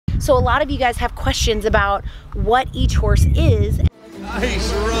So a lot of you guys have questions about what each horse is.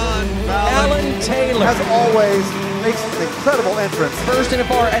 Nice run, Fallon. Taylor. As always, makes an incredible entrance. First and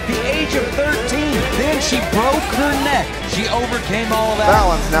far at the age of 13. Then she broke her neck. She overcame all of that.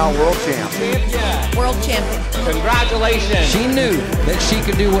 Fallon's now world champ. World champion. Congratulations. She knew that she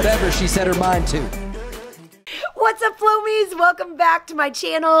could do whatever she set her mind to. What's up, Flomies? Welcome back to my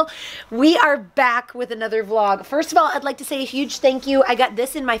channel. We are back with another vlog. First of all, I'd like to say a huge thank you. I got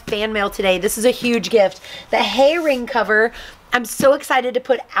this in my fan mail today. This is a huge gift. The hay ring cover. I'm so excited to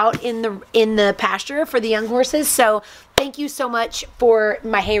put out in the pasture for the young horses. So thank you so much for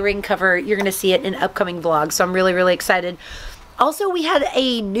my hay ring cover. You're going to see it in upcoming vlogs. So I'm really, really excited. Also, we had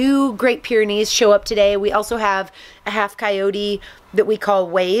a new Great Pyrenees show up today. We also have a half coyote that we call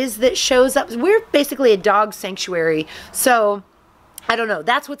Waze that shows up. We're basically a dog sanctuary. So I don't know.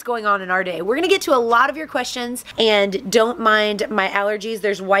 That's what's going on in our day. We're going to get to a lot of your questions, and don't mind my allergies.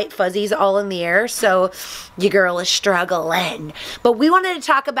 There's white fuzzies all in the air, so your girl is struggling. But we wanted to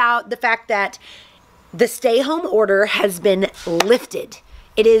talk about the fact that the stay-home order has been lifted.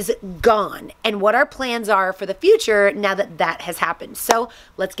 It is gone, and what our plans are for the future now that that has happened. So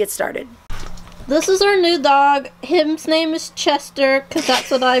let's get started. This is our new dog. His name is Chester, because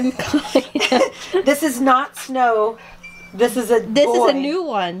that's what I'm calling him. This is not Snow. This is a new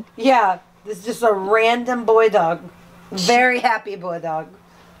one. Yeah, this is just a random boy dog. Very happy boy dog.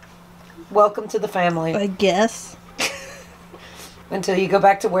 Welcome to the family. I guess. Until you go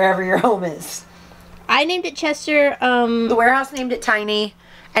back to wherever your home is. I named it Chester. The warehouse named it Tiny,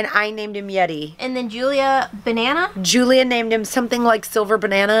 and I named him Yeti. And then Julia Banana. Julia named him something like Silver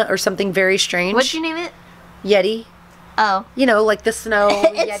Banana or something very strange. What'd you name it? Yeti. Oh. You know, like the snow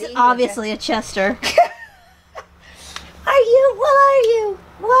It's Yeti. obviously a Chester. Are you? What are you?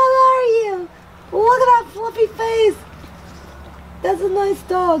 What are you? Look at that fluffy face. That's a nice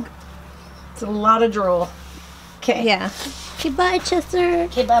dog. It's a lot of drool. Okay. Yeah. Okay, bye, Chester.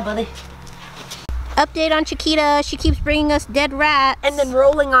 Okay, bye, buddy. Update on Chiquita. She keeps bringing us dead rats. And then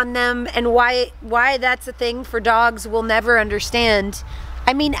rolling on them, and why that's a thing for dogs we'll never understand.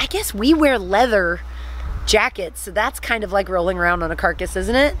 I mean, I guess we wear leather jackets, so that's kind of like rolling around on a carcass,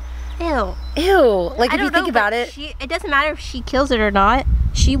 isn't it? Ew. Ew. Like, if you think about it. It doesn't matter if she kills it or not.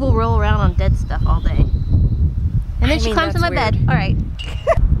 She will roll around on dead stuff all day. And then she climbs in my bed. All right.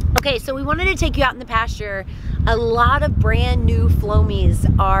 Okay, so we wanted to take you out in the pasture. A lot of brand new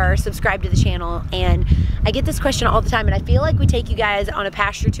Flomies are subscribed to the channel, and I get this question all the time, and I feel like we take you guys on a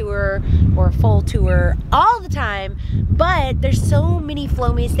pasture tour or a foal tour all the time, but there's so many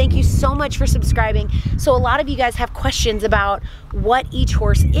Flomies. Thank you so much for subscribing. So a lot of you guys have questions about what each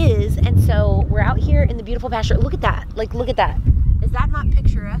horse is, and so we're out here in the beautiful pasture. Look at that. Like, look at that. Is that not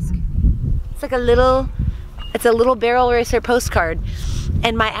picturesque? It's like it's a little barrel racer postcard.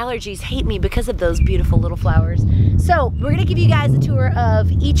 And my allergies hate me because of those beautiful little flowers. So we're gonna give you guys a tour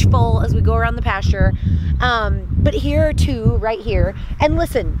of each foal as we go around the pasture. But here are two right here. And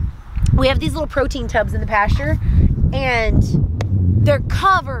listen, we have these little protein tubs in the pasture, and they're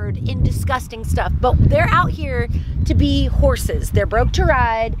covered in disgusting stuff, but they're out here to be horses. They're broke to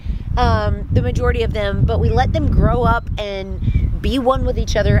ride, the majority of them, but we let them grow up and be one with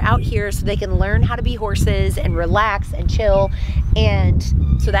each other out here so they can learn how to be horses and relax and chill. And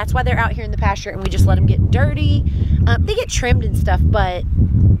so that's why they're out here in the pasture, and we just let them get dirty. They get trimmed and stuff, but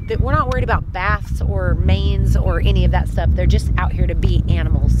we're not worried about baths or manes or any of that stuff. They're just out here to be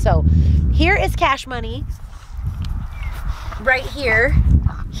animals. So here is Cash Money right here.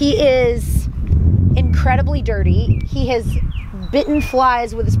 He is incredibly dirty. He has bitten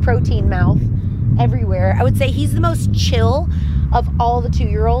flies with his protein mouth everywhere. I would say he's the most chill of all the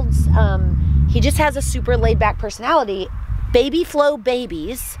 2-year-olds. He just has a super laid back personality. BABYFLO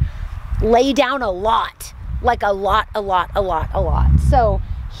babies lay down a lot, like a lot. So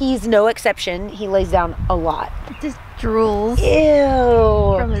he's no exception. He lays down a lot. Just drools.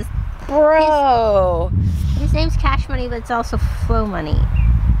 Ew. From his bro. His name's Cash Money, but it's also Flow Money.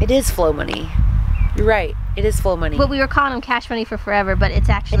 It is Flow Money. You're right. It is Flow Money. But we were calling him Cash Money for forever, but it's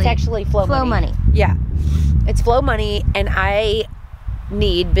actually Flow Money. Yeah. It's Flow Money, and I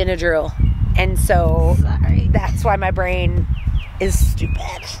need Benadryl. And so that's why my brain is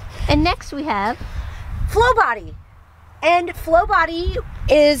stupid. And next we have Flow Body. And Flow Body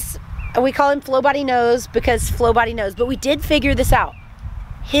is, we call him Flow Body Nose because Flow Body knows, but we did figure this out.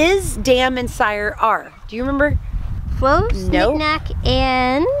 His dam and sire are, do you remember? Flow, Knick-Knack,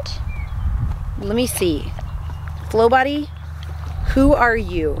 and... Let me see. Flow Body, who are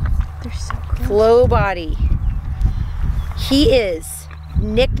you? They're so cool. Flow Body. He is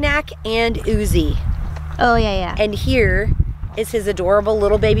Knick-Knack and Uzi. Oh, yeah, yeah. And here is his adorable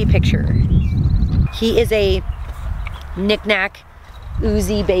little baby picture. He is a knick-knack,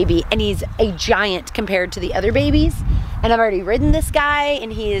 oozy baby, and he's a giant compared to the other babies. And I've already ridden this guy,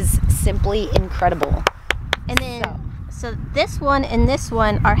 and he is simply incredible. And then, so this one and this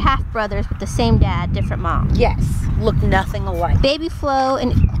one are half brothers with the same dad, different mom. Yes, look nothing alike. BABYFLO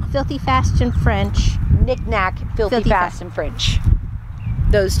and Filthy Fast and French. Knick-knack, filthy fast and French.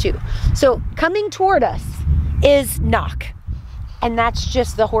 Those two. So coming toward us is Knock. And that's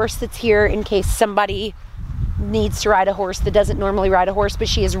just the horse that's here in case somebody needs to ride a horse that doesn't normally ride a horse, but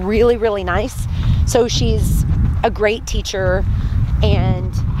she is really, really nice. So she's a great teacher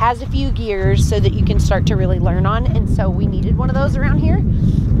and has a few gears so that you can start to really learn on. And so we needed one of those around here.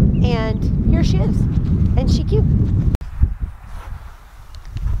 And here she is. And she cute.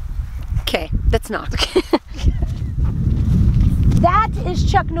 Okay, that's Knock. That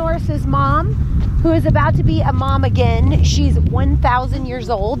is Chuck Norris's mom, who is about to be a mom again. She's 1,000 years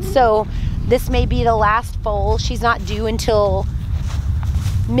old, so this may be the last foal. She's not due until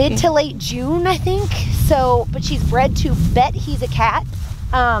mid to late June, I think. So, but she's bred to Bet He's a Cat.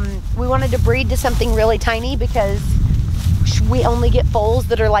 We wanted to breed to something really tiny because we only get foals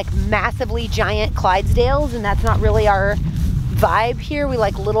that are like massively giant Clydesdales, and that's not really our vibe here. We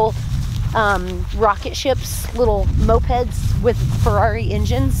like little rocket ships, little mopeds with Ferrari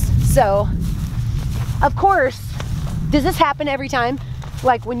engines. So, of course, does this happen every time?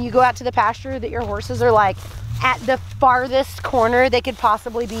 Like when you go out to the pasture that your horses are like at the farthest corner they could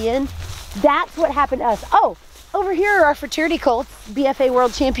possibly be in? That's what happened to us. Oh, over here are our fraternity colts, BFA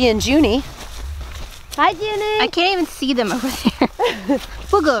world champion Junie. Hi, Junie. I can't even see them over there.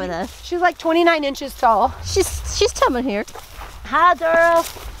 We'll go over there. She's like 29 inches tall. She's coming here. Hi, girl.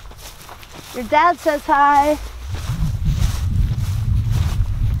 Your dad says hi.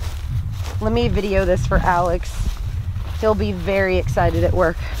 Let me video this for Alex. He'll be very excited at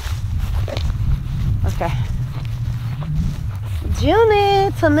work. Okay.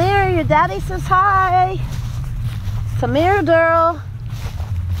 Junie, come here. Your daddy says hi. Come here, girl.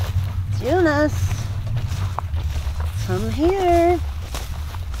 Jonas. Come here.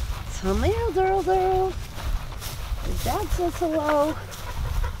 Come here, girl. Your dad says hello.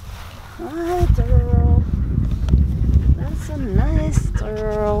 Hi, girl. That's a nice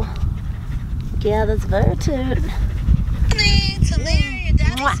girl. Yeah, that's very cute. Come here, your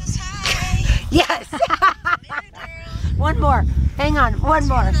daddy says hi. Yes. One more. Hang on, one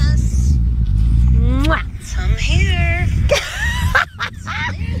more. Mwah. Come here.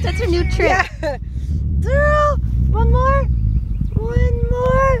 That's her new trick. Yeah. Girl, one more. One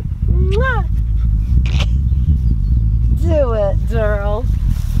more. Mwah. Do it, girl.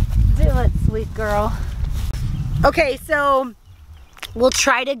 Do it, sweet girl. Okay, so we'll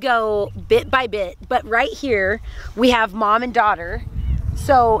try to go bit by bit, but right here we have mom and daughter.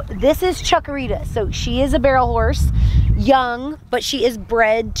 So this is Chuckarita. So she is a barrel horse, young, but she is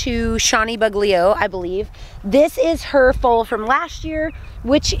bred to Shawnee Buglio, I believe. This is her foal from last year,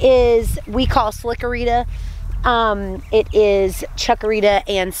 which is, we call Slickarita. It is Chuckarita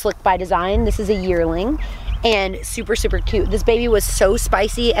and Slick by Design. This is a yearling. And super, super cute. This baby was so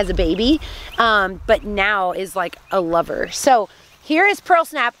spicy as a baby, but now is like a lover. So here is Pearl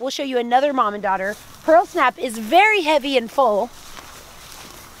Snap. We'll show you another mom and daughter. Pearl Snap is very heavy and full.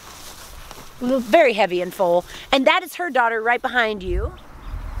 Very heavy and full. And that is her daughter right behind you.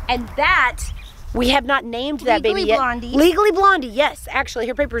 And that, we have not named that baby yet. Blondie. Legally Blondie, yes. Actually,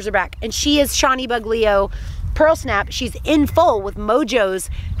 her papers are back. And she is Shawnee Buglio Pearl Snap. She's in full with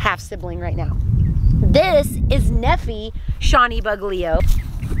Mojo's half-sibling right now. This is Neffy Shawnee Buglio.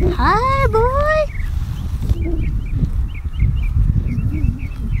 Hi, boy.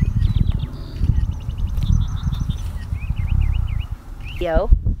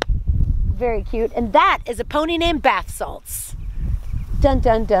 Very cute. And that is a pony named Bath Salts. Dun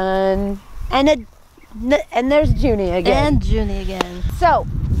dun dun. And there's Junie again. And Junie again. So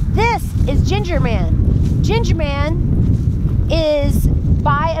this is Ginger Man. Ginger Man is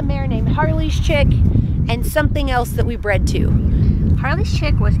by a mare named Harley's Chick and something else that we bred to. Harley's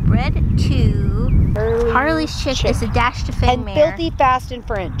Chick was bred to... Harley's Chick is a Dash to Fame mare. And Filthy Fast and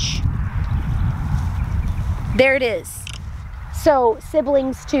French. There it is. So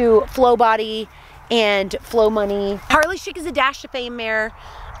siblings to Flow Body and Flow Money. Harley's Chick is a Dash to Fame mare.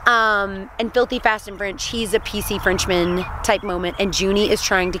 And Filthy Fast and French, he's a PC Frenchman type moment. And Junie is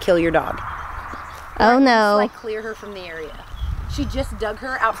trying to kill your dog. Oh no. Like clear her from the area. She just dug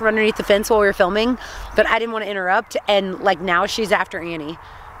her out from underneath the fence while we were filming, but I didn't want to interrupt, and like now she's after Annie.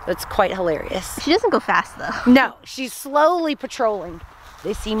 That's quite hilarious. She doesn't go fast though. No, she's slowly patrolling.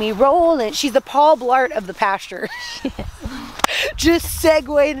 They see me rolling. She's the Paul Blart of the pasture. Just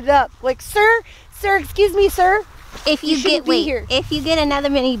segued it up. Like, sir, excuse me, sir. If you get another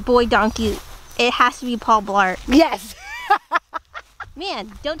mini boy donkey, it has to be Paul Blart. Yes.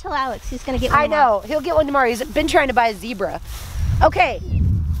 Man, don't tell Alex. He's gonna get one. I know. He'll get one tomorrow. He's been trying to buy a zebra. Okay,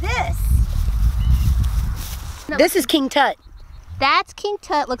 this is King Tut. That's King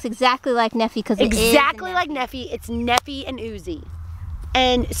Tut. Looks exactly like Neffy because it is exactly like Neffy. It's Neffy and Uzi.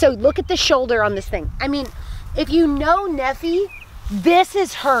 And so look at the shoulder on this thing. I mean, if you know Neffy, this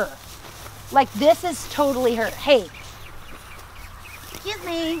is her. Like, this is totally her. Hey, excuse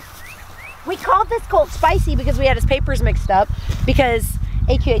me. We called this colt Spicy because we had his papers mixed up because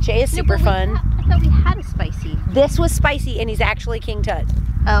AQHA is super fun. I thought we had a Spicy. This was Spicy and he's actually King Tut.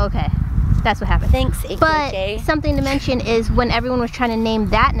 Oh, okay. That's what happened. Thanks, AQHA. But something to mention is when everyone was trying to name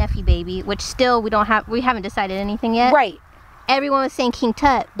that Neffy baby, which still we haven't decided anything yet. Right. Everyone was saying King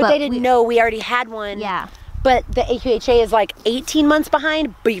Tut. But they didn't know we already had one. Yeah. But the AQHA is like 18 months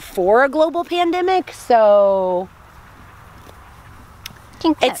behind before a global pandemic, so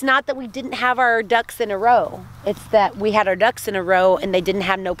it's not that we didn't have our ducks in a row. It's that we had our ducks in a row and they didn't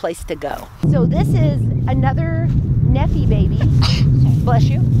have no place to go. So this is another Neffy baby. Bless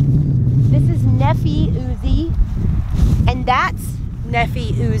you. This is Neffy Uzi, and that's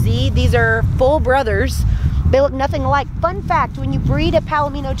Neffy Uzi. These are full brothers. They look nothing alike. Fun fact, when you breed a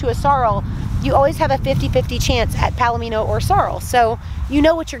Palomino to a sorrel, you always have a 50-50 chance at Palomino or sorrel. So you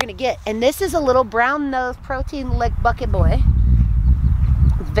know what you're gonna get. And this is a little brown-nosed protein lick bucket boy.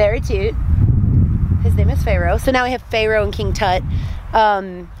 It's very cute. His name is Pharaoh. So now we have Pharaoh and King Tut.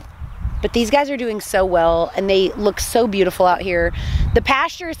 But these guys are doing so well and they look so beautiful out here. The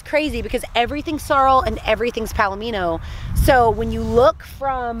pasture is crazy because everything's sorrel and everything's Palomino. So when you look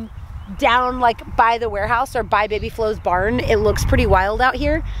from down like by the warehouse or by BABYFLO's barn, it looks pretty wild out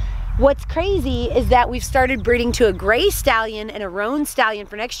here. What's crazy is that we've started breeding to a gray stallion and a roan stallion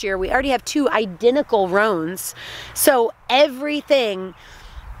for next year. We already have 2 identical roans. So everything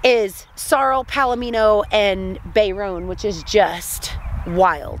is sorrel, Palomino, and bay roan, which is just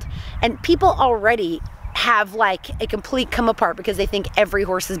wild. And people already have like a complete come apart because they think every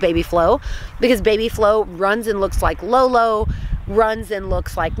horse is BABYFLO, because BABYFLO runs and looks like Lolo, runs and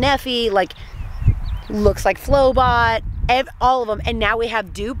looks like Neffy, like looks like Flowbot, all of them. And now we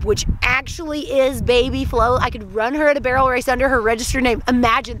have Dupe, which actually is BABYFLO. I could run her at a barrel race under her registered name.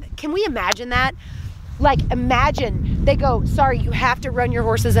 Imagine, can we imagine that? Like, imagine they go, sorry, you have to run your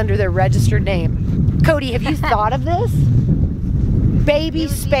horses under their registered name. Cody, have you thought of this? Baby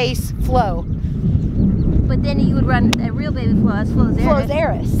space Flo. But then you would run a real BABYFLO as Flo's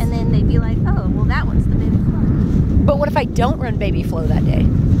Eris. And then they'd be like, oh, well, that one's the BABYFLO. But what if I don't run BABYFLO that day?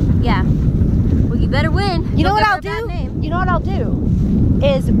 Yeah. Well, you better win. You know what I'll do? You know what I'll do?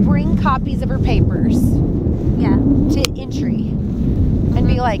 Is bring copies of her papers. Yeah. To entry. And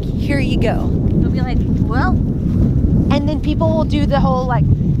be like, here you go. They'll be like, well. And then people will do the whole like,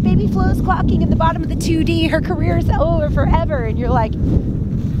 BABYFLO's clocking in the bottom of the 2D. Her career is over forever. And you're like,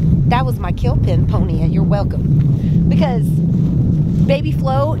 that was my kill pin, pony. You're welcome. Because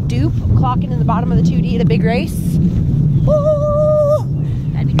BABYFLO, Dupe, clocking in the bottom of the 2D at a big race. Woo!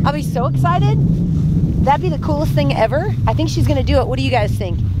 I'll be so excited. That'd be the coolest thing ever. I think she's gonna do it. What do you guys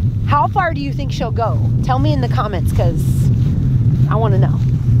think? How far do you think she'll go? Tell me in the comments because I want to know.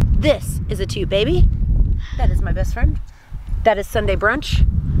 This is a Toot baby. That is my best friend. That is Sunday Brunch.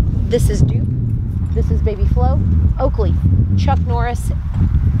 This is Dupe. This is BABYFLO. Oakley, Chuck Norris,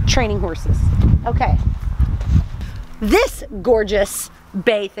 training horses. Okay. This gorgeous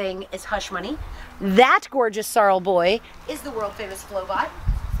bay thing is Hush Money. That gorgeous sorrel boy is the world famous Flowbot.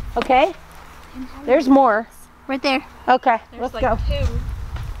 Okay. There's more. Right there. Okay, let's go.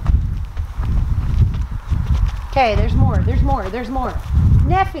 Okay, there's more, there's more, there's more.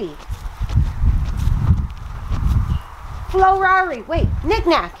 Neffy. Florari, wait, Knick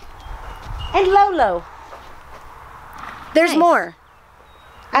Knack. And Lolo. There's more.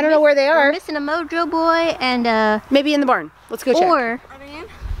 I don't know where they are. We're missing a Mojo boy and maybe in the barn. Let's go check. Or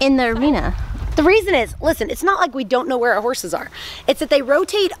in the arena. The reason is, listen, it's not like we don't know where our horses are. It's that they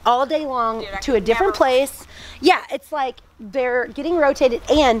rotate all day long to a different place. Yeah, it's like they're getting rotated,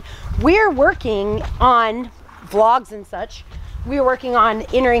 and we're working on vlogs and such. We're working on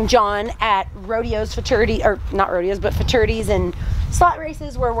entering John at rodeos, futurity, or not rodeos, but futurities and slot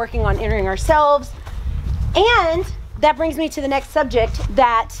races. We're working on entering ourselves. And that brings me to the next subject,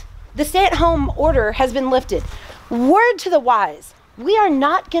 that the stay-at-home order has been lifted. Word to the wise, we are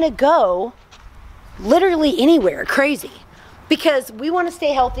not gonna go literally anywhere crazy because we want to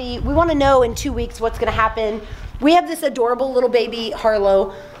stay healthy. We want to know in 2 weeks what's going to happen. We have this adorable little baby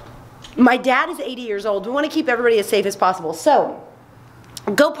Harlow. My dad is 80 years old. We want to keep everybody as safe as possible. So,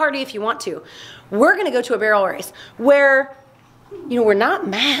 go party if you want to. We're going to go to a barrel race where, you know, we're not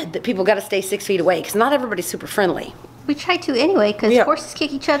mad that people got to stay 6 feet away because not everybody's super friendly. We try to anyway because horses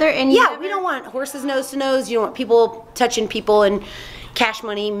kick each other. And yeah, we don't want horses nose to nose. You don't want people touching people and cash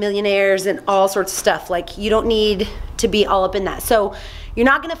money, millionaires, and all sorts of stuff. Like, you don't need to be all up in that. So, you're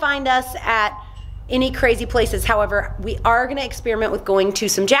not going to find us at any crazy places. However, we are going to experiment with going to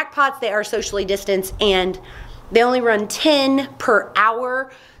some jackpots. They are socially distanced and they only run 10 per hour.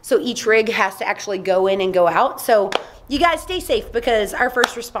 So each rig has to actually go in and go out. So you guys stay safe because our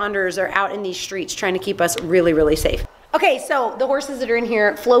first responders are out in these streets trying to keep us really, really safe. Okay, so the horses that are in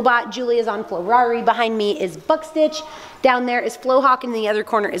here, Flowbot, Julia's on Florari. Behind me is Buckstitch. Down there is Flowhawk, and in the other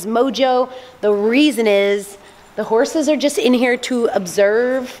corner is Mojo. The reason is the horses are just in here to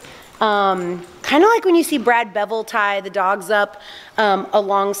observe. Kind of like when you see Brad Bevel tie the dogs up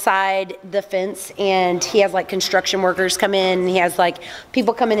alongside the fence, and he has like construction workers come in, and he has like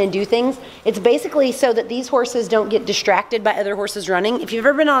people come in and do things. It's basically so that these horses don't get distracted by other horses running. If you've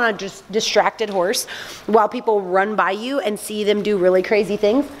ever been on a distracted horse while people run by you and see them do really crazy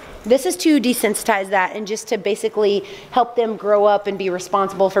things, this is to desensitize that and just to basically help them grow up and be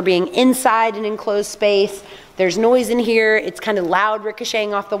responsible for being inside an enclosed space. There's noise in here. It's kind of loud,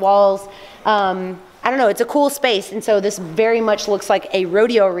 ricocheting off the walls. I don't know, it's a cool space. And so this very much looks like a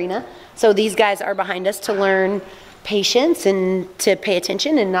rodeo arena. So these guys are behind us to learn patience and to pay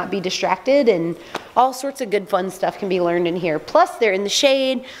attention and not be distracted, and all sorts of good fun stuff can be learned in here. Plus they're in the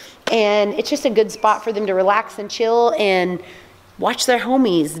shade, and it's just a good spot for them to relax and chill and watch their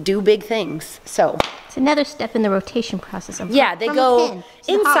homies do big things. So it's another step in the rotation process. Yeah, they go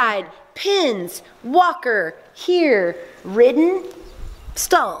inside, pins, walker, here, ridden,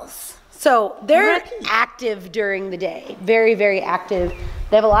 stalls. So they're active during the day, very, very active.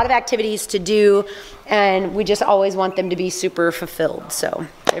 They have a lot of activities to do, and we just always want them to be super fulfilled. So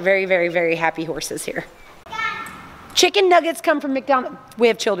they're very, very, very happy horses here. Chicken nuggets come from McDonald's. We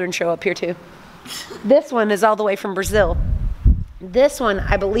have children show up here too. This one is all the way from Brazil. This one,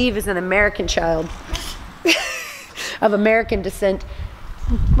 I believe, is an American child of American descent.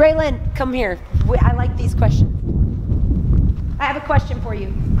 Raylan, come here. I like these questions. I have a question for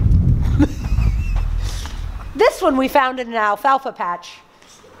you. This one we found in an alfalfa patch.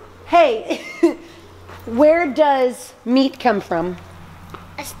 Hey, where does meat come from?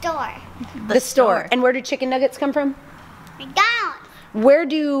 A store. The store. And where do chicken nuggets come from? McDonald's. Where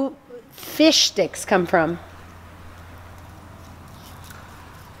do fish sticks come from?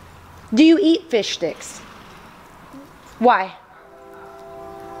 Do you eat fish sticks? Why?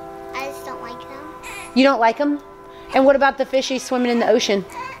 I just don't like them. You don't like them? And what about the fishies swimming in the ocean?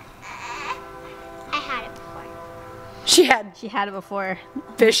 I had it before. She had it before.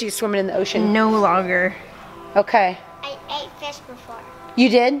 Fishies swimming in the ocean. No longer. Okay. I ate fish before. You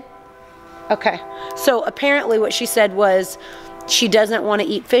did? Okay. So apparently what she said was she doesn't want to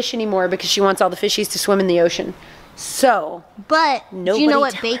eat fish anymore because she wants all the fishies to swim in the ocean. So, but do you know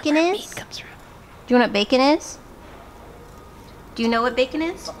what bacon is? Meat comes from. Do you know what bacon is? Do you know what bacon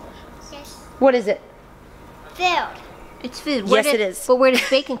is? Yes. What is it? Food. It's food. Yes, it is. But where does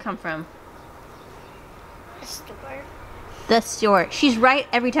bacon come from? A store. The store. She's right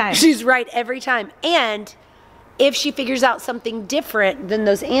every time. She's right every time. And if she figures out something different than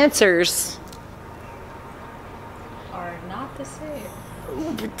those answers are not the same,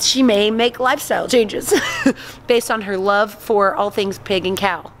 she may make lifestyle changes based on her love for all things pig and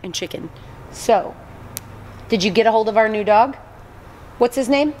cow and chicken. So, did you get a hold of our new dog? What's his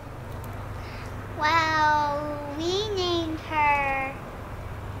name? Well, we named her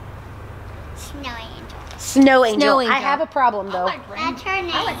Snow Angel. Snow Angel. Snow Angel. I have a problem though. That's her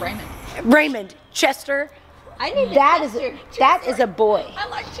name. I like Raymond. Raymond. Chester. I need that is a boy. I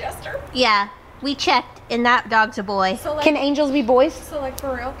like Chester. Yeah, we checked, and that dog's a boy. So like, Can angels be boys? so like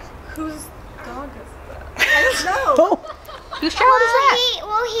for real, whose dog is that? I don't know. Whose child is that?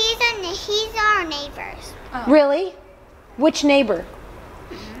 He's our neighbors. Really? Which neighbor?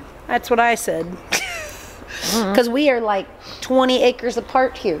 That's what I said. Because we are like 20 acres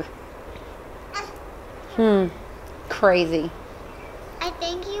apart here. Crazy. I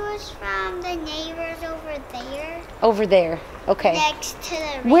think he was from the neighbors over there. Over there. Okay. Next to the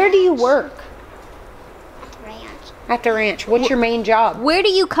ranch. Where do you work? Ranch. At the ranch. What's your main job? Where do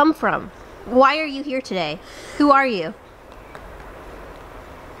you come from? Why are you here today? Who are you?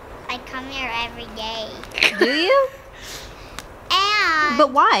 I come here every day. Do you? And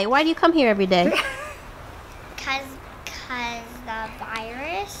But why? Why do you come here every day? Cause the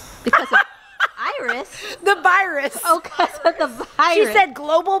virus. Because of virus? The virus. Oh, because of the virus. She said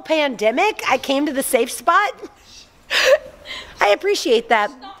global pandemic. I came to the safe spot. I appreciate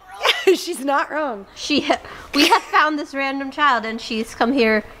that. She's not wrong. We have found this random child, and she's come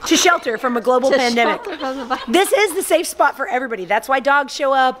here To shelter from a global pandemic. shelter from the virus. This is the safe spot for everybody. That's why dogs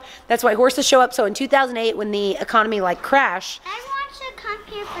show up. That's why horses show up. So in 2008, when the economy like crashed. I want you to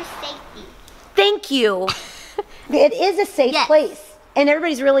come here for safety. Thank you. It is a safe place, and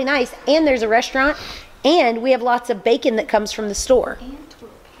everybody's really nice. And there's a restaurant, and we have lots of bacon that comes from the store.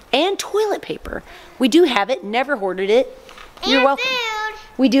 And toilet paper. We do have it. Never hoarded it. You're And welcome. food.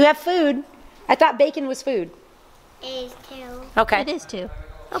 We do have food. I thought bacon was food. It is too. Okay. It is too.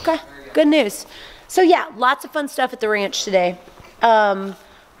 Okay. Good news. So yeah, lots of fun stuff at the ranch today. We're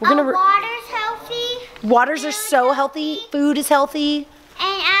gonna. Water's healthy. Waters are so healthy. Food is healthy.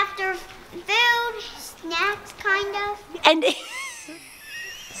 And after food, snacks kind of. And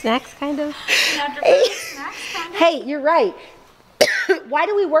Snacks, kind of. hey, you're right. Why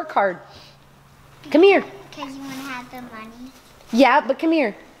do we work hard? Come here. Because you want to have the money. Yeah, but come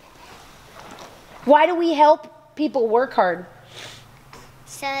here. Why do we help people work hard?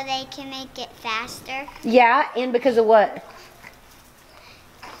 So they can make it faster. Yeah, and because of what?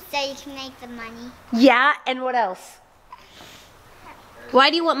 So you can make the money. Yeah, and what else? Why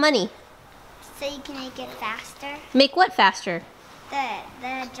do you want money? So you can make it faster. Make what faster?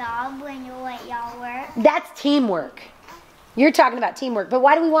 The job when you let y'all work. That's teamwork. You're talking about teamwork, but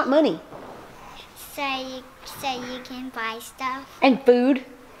why do we want money? So you can buy stuff. And food,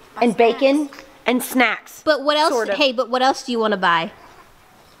 and bacon, and snacks. But what else? Sort of. Hey, but what else do you want to buy?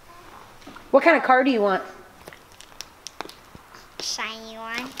 What kind of car do you want? Shiny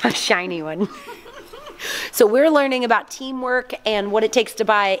one. A shiny one. So we're learning about teamwork and what it takes to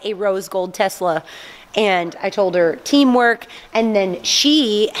buy a rose gold Tesla. And I told her teamwork, and then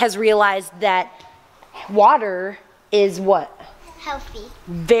she has realized that water is what? Healthy.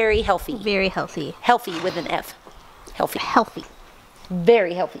 Very healthy. Very healthy. Healthy with an F. Healthy. Healthy.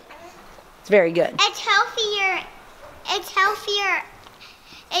 Very healthy. It's very good. It's healthier. It's healthier.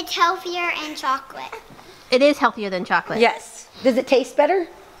 It's healthier in chocolate. It is healthier than chocolate. Yes. Does it taste better?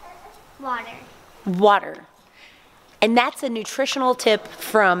 Water. Water. And that's a nutritional tip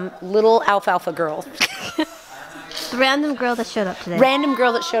from little alfalfa girl. The random girl that showed up today. Random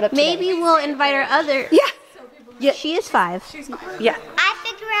girl that showed up today. Maybe we'll invite our other. Yeah. Yeah. She is 5. Yeah. I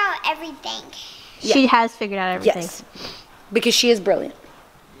figure out everything. She has figured out everything. Yes. Because she is brilliant.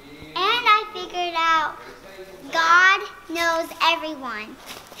 And I figured out God knows everyone.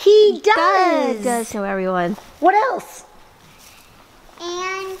 He God does know everyone. What else?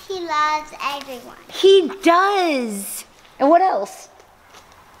 And he loves everyone. He does. And what else?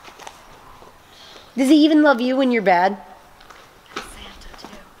 Does he even love you when you're bad?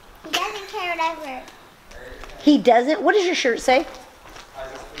 He doesn't care whatever. He doesn't? What does your shirt say?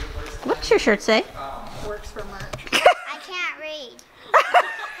 What's your shirt say? I can't read.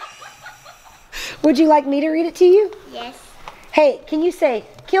 Would you like me to read it to you? Yes. Hey, can you say,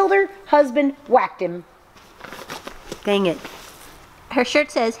 killed her, husband, whacked him? Dang it. Her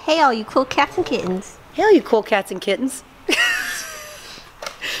shirt says, "Hey, all you cool cats and kittens." Hell, you cool cats and kittens.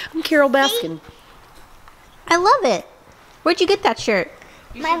 I'm Carol Baskin. I love it. Where'd you get that shirt?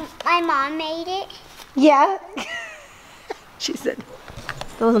 My mom made it. Yeah. She said,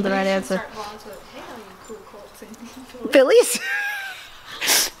 That wasn't the right answer. Phillies?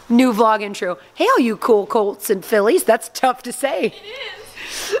 New vlog intro. Hey, all you cool colts and fillies. That's tough to say. It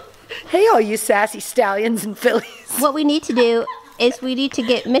is. Hey, all you sassy stallions and fillies. What we need to do is we need to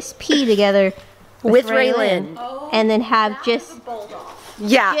get Miss P together With Raylan. and then have just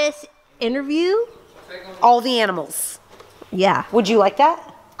interview all the animals. Yeah. Would you like that?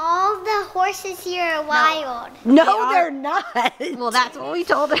 All the horses here are wild. No, are. they're not. Well, that's what we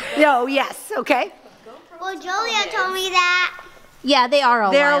told her. No, yes, okay. Well, Julia told me that. Yeah, they are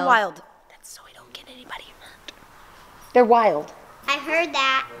all They're wild. wild. That's so we don't get anybody hurt. They're wild. I heard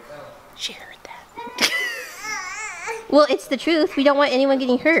that. She heard that. Well, it's the truth. We don't want anyone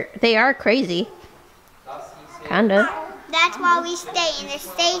getting hurt. They are crazy. Kinda. That's why we stay in a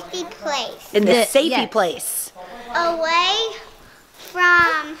safety place. In the safety yes. place. Away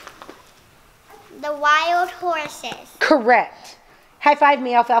from the wild horses. Correct. High five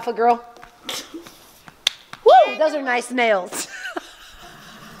me, alfalfa girl. Woo, those are nice nails.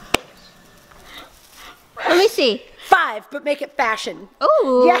 Let me see. 5, but make it fashion.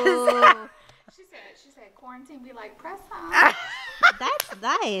 Ooh. Yes. She said quarantine be like press on. That's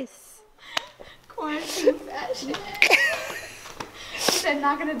nice. Quarantine fashion. She said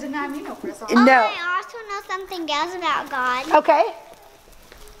not gonna deny me no press on. Oh, No. I also know something else about God. Okay.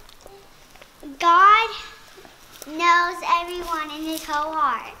 God knows everyone in his whole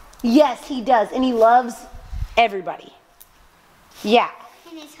heart. Yes, he does. And he loves everybody. Yeah.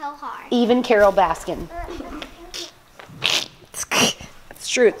 In his whole heart. Even Carol Baskin. It's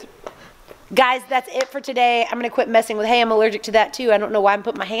truth. Guys, that's it for today. I'm going to quit messing with, hey, I'm allergic to that too. I don't know why I'm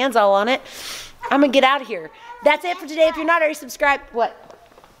putting my hands all on it. I'm going to get out of here. That's it for today. If you're not already subscribed, what?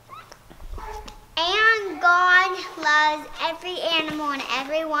 And God loves every animal and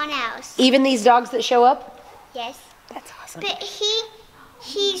everyone else. Even these dogs that show up? Yes. That's awesome. But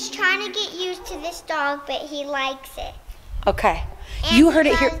he's trying to get used to this dog, but he likes it. Okay. And You heard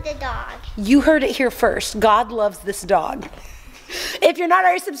he it here. loves the dog. You heard it here first. God loves this dog. If you're not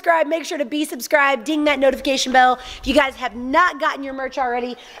already subscribed, make sure to be subscribed. Ding that notification bell. If you guys have not gotten your merch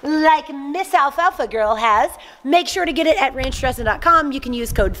already, like Miss Alfalfa Girl has, make sure to get it at ranchdressing.com. You can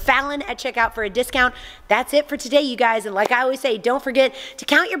use code Fallon at checkout for a discount. That's it for today, you guys. And like I always say, don't forget to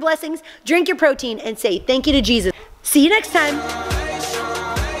count your blessings, drink your protein, and say thank you to Jesus. See you next time.